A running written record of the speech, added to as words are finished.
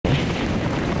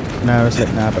And I was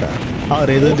like, nah, bro. I'll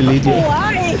rather delete you.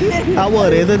 Why? I will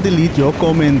rather delete your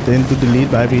comment than to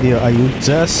delete my video. Are you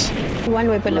just? One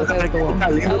weapon of everyone.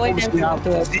 Oh, wait,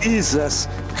 Jesus.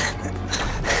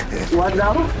 What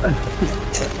now?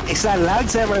 Ik sta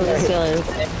langs hè, maar...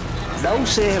 Nou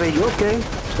zeg ik, oké.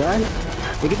 Fine.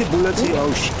 Ik heb die bullets hier.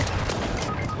 Oh shit.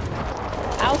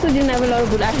 I also didn't have a lot of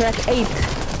bullets. I had like 8.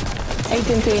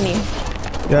 8 and 20.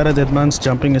 Yeah, that man's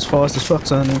jumping as fast as fuck,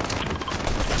 son.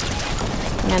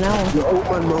 I know. Oh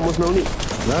man, mama's nou niet.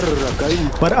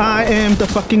 But I am the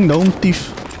fucking Knoam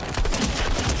thief.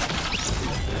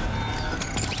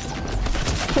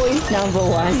 Point number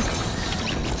 1.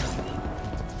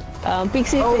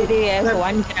 Pixie City has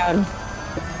 1 down.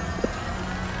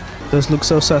 This looks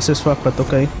so sus as fuck, but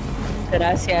okay.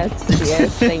 Gracias.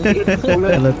 Yes, thank you.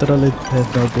 I literally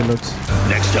have no bullets.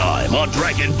 Next time on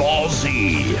Dragon Ball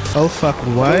Z. Oh fuck,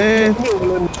 what?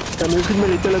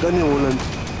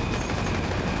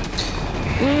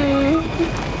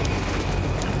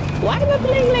 Why am I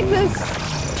playing like this?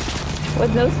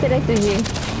 With no strategy.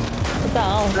 What the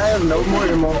hell? I have no more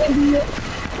ammo.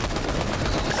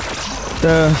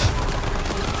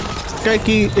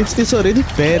 Kiki, it's already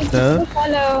bad, though.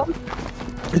 Follow.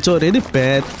 It's already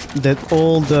bad that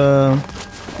all the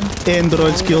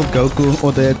androids killed Goku,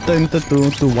 or they attempted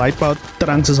to wipe out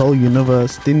Trunks' whole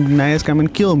universe. Then Nayas come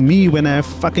and kill me when I have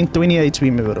fucking 20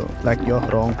 HP, bro. Like, you're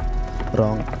wrong.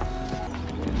 Wrong.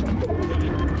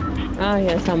 Oh,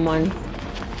 here's someone.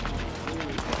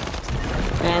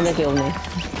 And they killed me.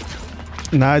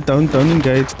 Nah, don't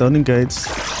engage, don't engage.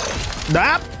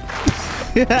 Nah!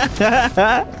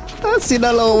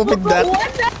 Sinalo with that.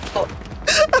 What the?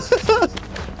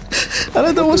 I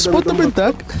don't know what spot to with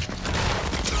that.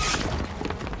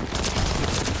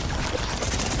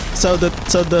 So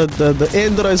the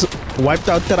androids wiped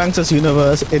out Trunks'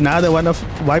 universe, and now they wanna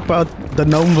wipe out the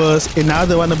Knoamverse, and now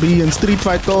they wanna be in Street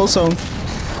Fighter also.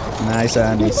 Nice,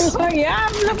 Anis. Oh yeah,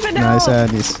 look at that. Nice,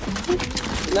 Anis.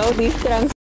 No, these Trunks